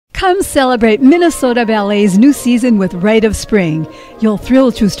Come celebrate Minnesota Ballet's new season with Rite of Spring. You'll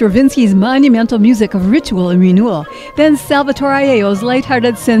thrill to Stravinsky's monumental music of ritual and renewal, then Salvatore Aio's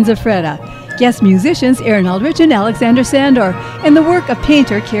lighthearted Senza Fredda. Guest musicians Aaron Aldrich and Alexander Sandor, and the work of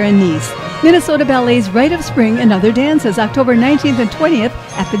painter Karen Neese. Minnesota Ballet's Rite of Spring and Other Dances, October 19th and 20th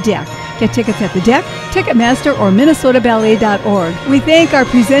at the DECC. Get tickets at the DECC, Ticketmaster, or MinnesotaBallet.org. We thank our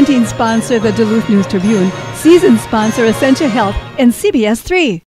presenting sponsor, the Duluth News Tribune, season sponsor Essentia Health, and CBS 3.